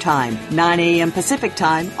Eastern Time, 9 a.m. Pacific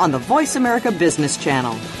Time on the Voice America Business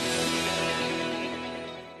Channel.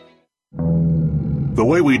 The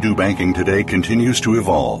way we do banking today continues to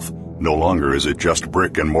evolve. No longer is it just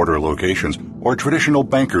brick and mortar locations or traditional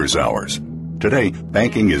banker's hours. Today,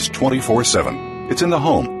 banking is 24/7. It's in the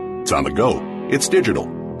home. It's on the go. It's digital.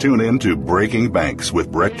 Tune in to Breaking Banks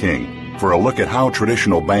with Brett King for a look at how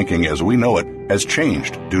traditional banking as we know it has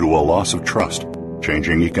changed due to a loss of trust,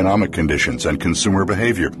 changing economic conditions and consumer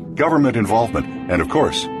behavior, government involvement, and of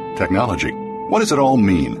course, technology. What does it all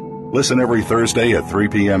mean? Listen every Thursday at 3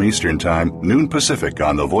 p.m. Eastern Time, noon Pacific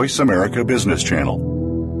on the Voice America Business Channel.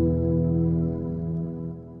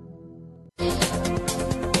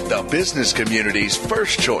 The business community's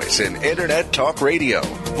first choice in Internet Talk Radio,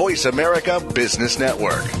 Voice America Business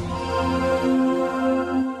Network.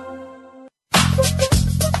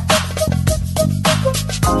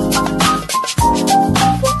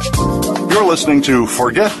 You're listening to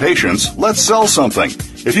Forget Patience, Let's Sell Something.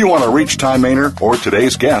 If you want to reach Ty Maynor or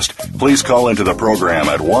today's guest, please call into the program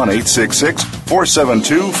at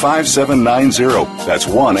 1-866-472-5790. That's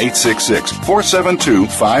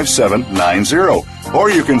 1-866-472-5790.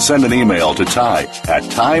 Or you can send an email to Ty at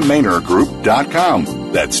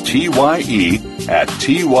TyMaynorGroup.com. That's TYE at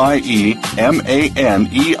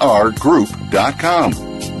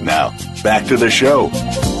TYEMANERGroup.com. Now, back to the show.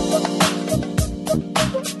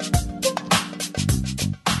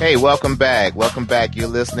 Hey, welcome back. Welcome back. You're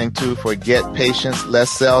listening to Forget Patience, Let's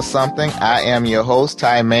Sell Something. I am your host,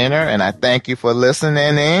 Ty Maynor, and I thank you for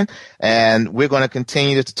listening in. And we're going to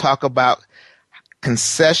continue to talk about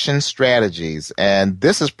concession strategies. And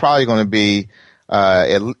this is probably going to be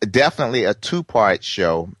definitely a two-part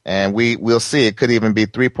show. And we'll see. It could even be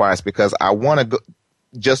three parts because I want to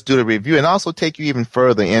just do the review and also take you even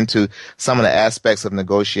further into some of the aspects of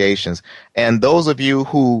negotiations. And those of you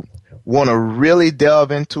who want to really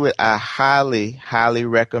delve into it, I highly, highly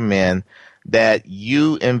recommend that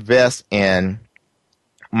you invest in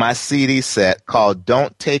my CD set called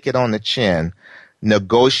Don't Take It on the Chin,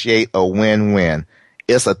 Negotiate a Win-Win.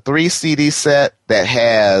 It's a 3 CD set that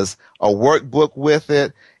has a workbook with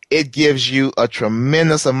it. It gives you a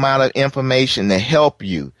tremendous amount of information to help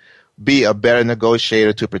you be a better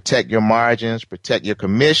negotiator to protect your margins, protect your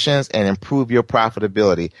commissions, and improve your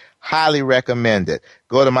profitability. Highly recommend it.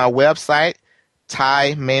 Go to my website,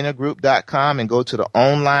 TyMaynardGroup.com, and go to the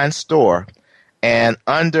online store. And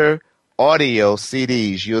under audio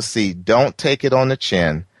CDs, you'll see Don't Take It on the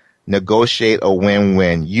Chin, Negotiate a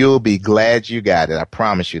Win-Win. You'll be glad you got it. I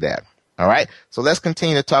promise you that. All right? So let's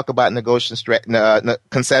continue to talk about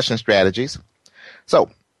concession strategies.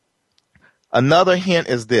 So another hint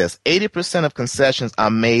is this. 80% of concessions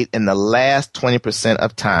are made in the last 20%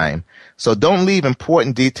 of time. So don't leave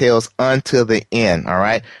important details until the end, all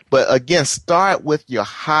right? But again, start with your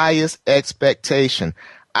highest expectation.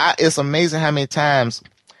 It's amazing how many times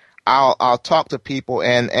I'll talk to people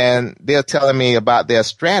and they're telling me about their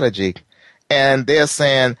strategy, and they're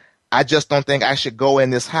saying, I just don't think I should go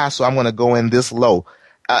in this high, so I'm going to go in this low.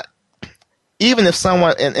 Even if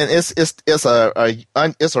someone, and it's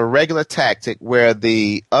a regular tactic where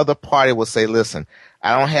the other party will say, listen,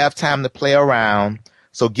 I don't have time to play around,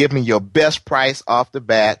 so give me your best price off the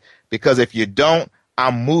bat, because if you don't,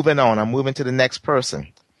 I'm moving on. I'm moving to the next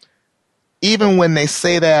person. Even when they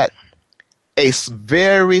say that, a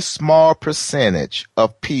very small percentage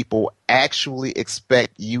of people actually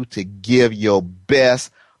expect you to give your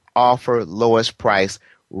best offer, lowest price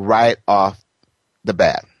right off the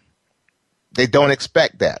bat. They don't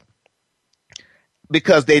expect that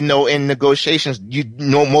because they know in negotiations,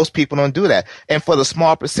 most people don't do that. And for the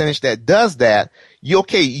small percentage that does that,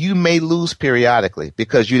 you may lose periodically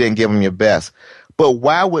because you didn't give them your best. But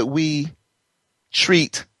why would we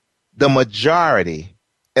treat the majority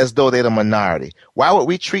as though they're the minority? Why would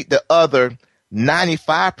we treat the other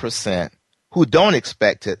 95% who don't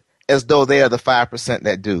expect it as though they are the 5%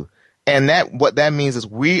 that do? And what that means is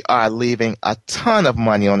we are leaving a ton of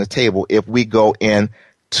money on the table if we go in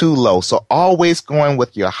too low. So always going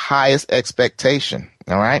with your highest expectation,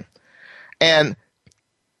 all right? And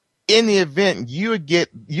in the event you get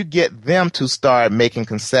them to start making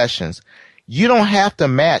concessions, you don't have to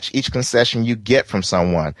match each concession you get from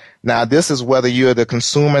someone. Now, this is whether you're the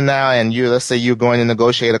consumer now and let's say you're going to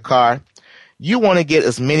negotiate a car. You want to get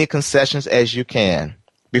as many concessions as you can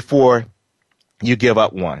before you give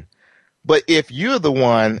up one. But if you're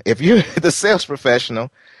the sales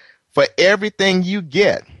professional, for everything you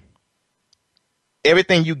give,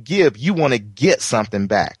 you want to get something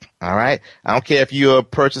back. All right. I don't care if you're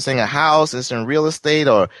purchasing a house, it's in real estate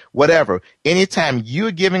or whatever. Anytime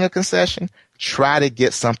you're giving a concession, try to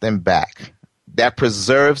get something back. That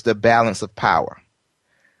preserves the balance of power.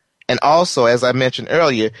 And also, as I mentioned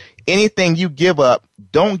earlier, anything you give up,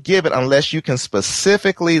 don't give it unless you can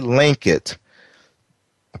specifically link it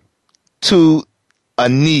to a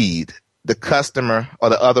need the customer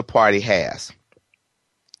or the other party has.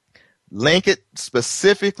 Link it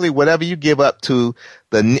specifically, whatever you give up, to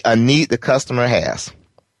a need the customer has.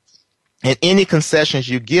 And any concessions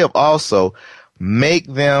you give also, make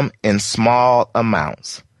them in small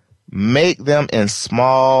amounts. Make them in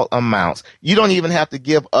small amounts. You don't even have to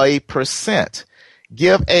give 1%.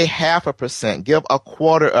 Give 0.5%. Give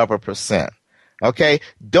 0.25%. Okay?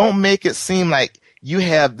 Don't make it seem like you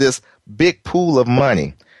have this big pool of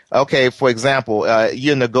money. Okay, for example,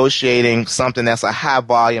 you're negotiating something that's a high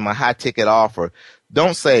volume, a high ticket offer.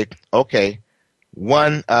 Don't say, okay,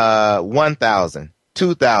 1,000,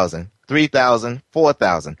 2,000, 3,000,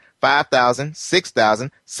 4,000, 5,000,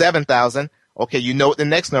 6,000, 7,000. Okay, you know what the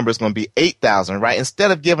next number is going to be, 8,000, right?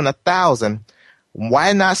 Instead of giving 1,000,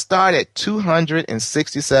 why not start at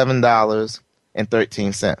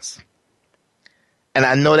 $267.13? And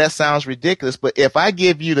I know that sounds ridiculous, but if I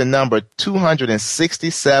give you the number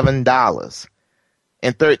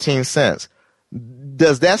 $267.13,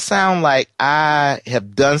 does that sound like I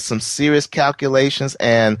have done some serious calculations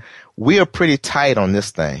and we are pretty tight on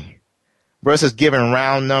this thing? Versus giving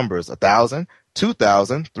round numbers, 1,000,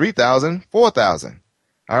 2,000, 3,000, 4,000.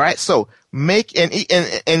 All right, so make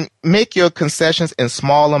your concessions in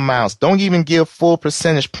small amounts. Don't even give full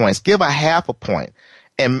percentage points. Give 0.5 point.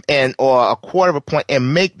 And or 1/4 point,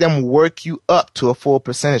 and make them work you up to a full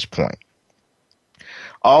percentage point.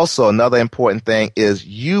 Also, another important thing is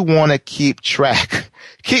you want to keep track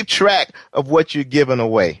of what you're giving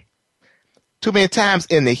away. Too many times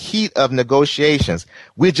in the heat of negotiations,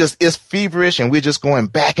 it's feverish and we're just going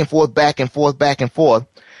back and forth, back and forth, back and forth.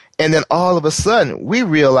 And then all of a sudden we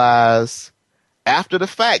realize after the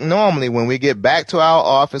fact, normally when we get back to our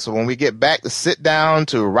office or when we get back to sit down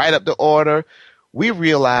to write up the order, we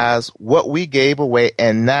realize what we gave away,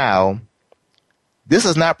 and now this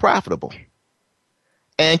is not profitable.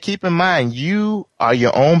 And keep in mind, you are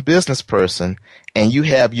your own business person, and you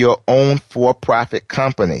have your own for-profit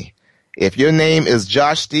company. If your name is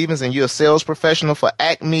Josh Stevens and you're a sales professional for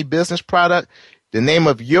Acme Business Product, the name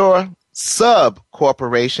of your sub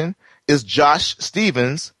corporation is Josh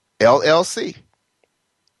Stevens LLC.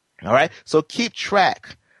 All right. So keep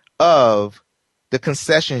track of the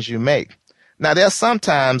concessions you make. Now, there's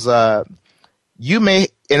sometimes you may,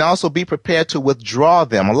 and also be prepared to withdraw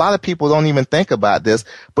them. A lot of people don't even think about this,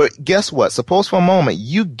 but guess what? Suppose for a moment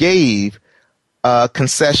you gave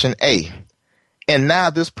concession A, and now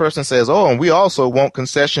this person says, oh, and we also want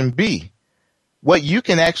concession B. What you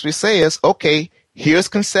can actually say is, okay, here's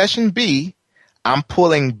concession B. I'm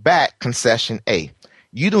pulling back concession A.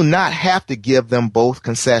 You do not have to give them both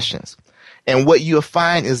concessions. And what you'll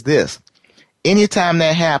find is this. Anytime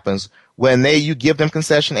that happens, when you give them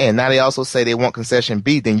concession A, and now they also say they want concession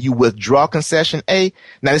B, then you withdraw concession A.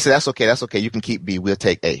 Now they say, that's okay, you can keep B, we'll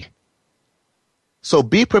take A. So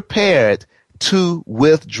be prepared to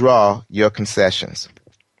withdraw your concessions.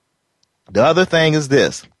 The other thing is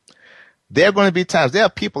this. There are going to be times, there are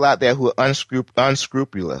people out there who are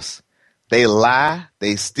unscrupulous. They lie,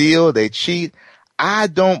 they steal, they cheat. I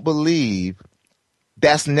don't believe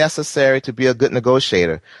that's necessary to be a good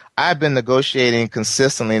negotiator. I've been negotiating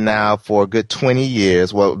consistently now for a good 20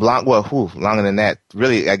 years. Longer than that.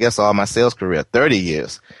 Really, I guess all my sales career, 30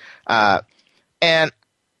 years. And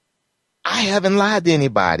I haven't lied to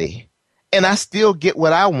anybody. And I still get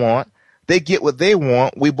what I want. They get what they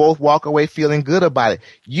want. We both walk away feeling good about it.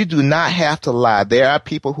 You do not have to lie. There are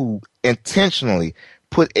people who intentionally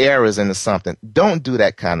put errors into something. Don't do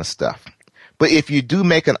that kind of stuff. But if you do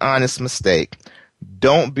make an honest mistake,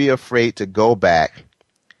 don't be afraid to go back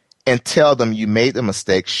and tell them you made the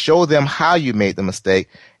mistake. Show them how you made the mistake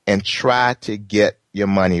and try to get your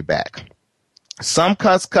money back. Some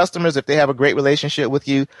customers, if they have a great relationship with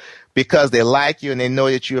you because they like you and they know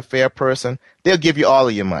that you're a fair person, they'll give you all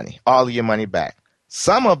of your money back.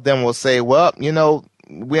 Some of them will say, well,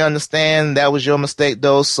 we understand that was your mistake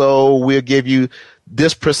though, so we'll give you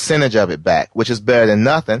this percentage of it back, which is better than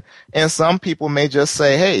nothing. And some people may just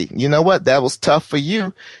say, hey, you know what? That was tough for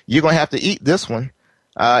you. You're going to have to eat this one,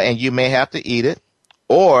 and you may have to eat it.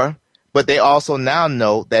 But they also now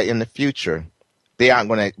know that in the future, they aren't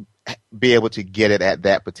going to be able to get it at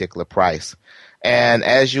that particular price. And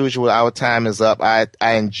as usual, our time is up. I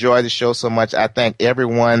enjoy the show so much. I thank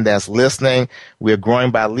everyone that's listening. We're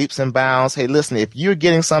growing by leaps and bounds. Hey, listen, if you're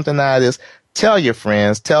getting something out of this, tell your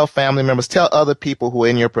friends, tell family members, tell other people who are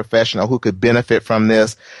in your profession or who could benefit from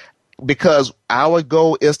this, because our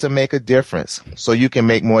goal is to make a difference so you can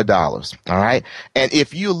make more dollars. All right. And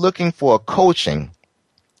if you're looking for coaching,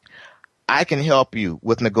 I can help you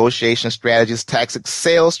with negotiation strategies, tactics,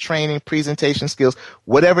 sales training, presentation skills,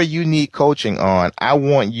 whatever you need coaching on. I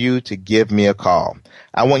want you to give me a call.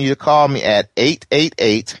 I want you to call me at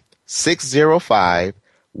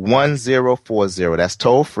 888-605-1040. That's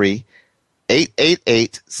toll free.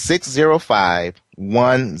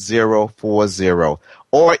 888-605-1040.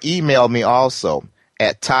 Or email me also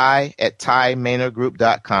at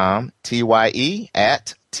ty@tymanergroup.com,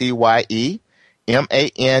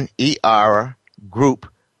 TYE@TYEMANER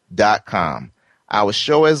group.com. Our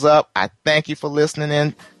show is up. I thank you for listening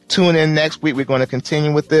in. Tune in next week. We're going to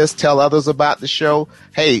continue with this. Tell others about the show.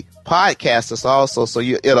 Hey, podcast us also so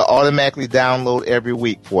it'll automatically download every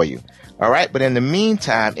week for you. All right. But in the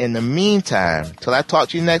meantime, till I talk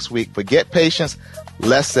to you next week, forget patience.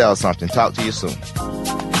 Let's sell something. Talk to you soon.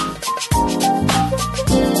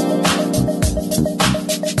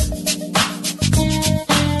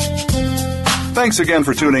 Thanks again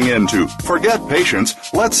for tuning in to Forget Patience,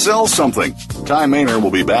 Let's Sell Something. Ty Maynard will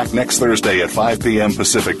be back next Thursday at 5 p.m.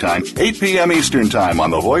 Pacific Time, 8 p.m. Eastern Time on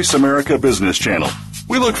the Voice America Business Channel.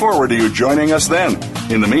 We look forward to you joining us then.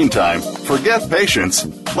 In the meantime, forget patience,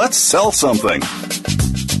 let's sell something.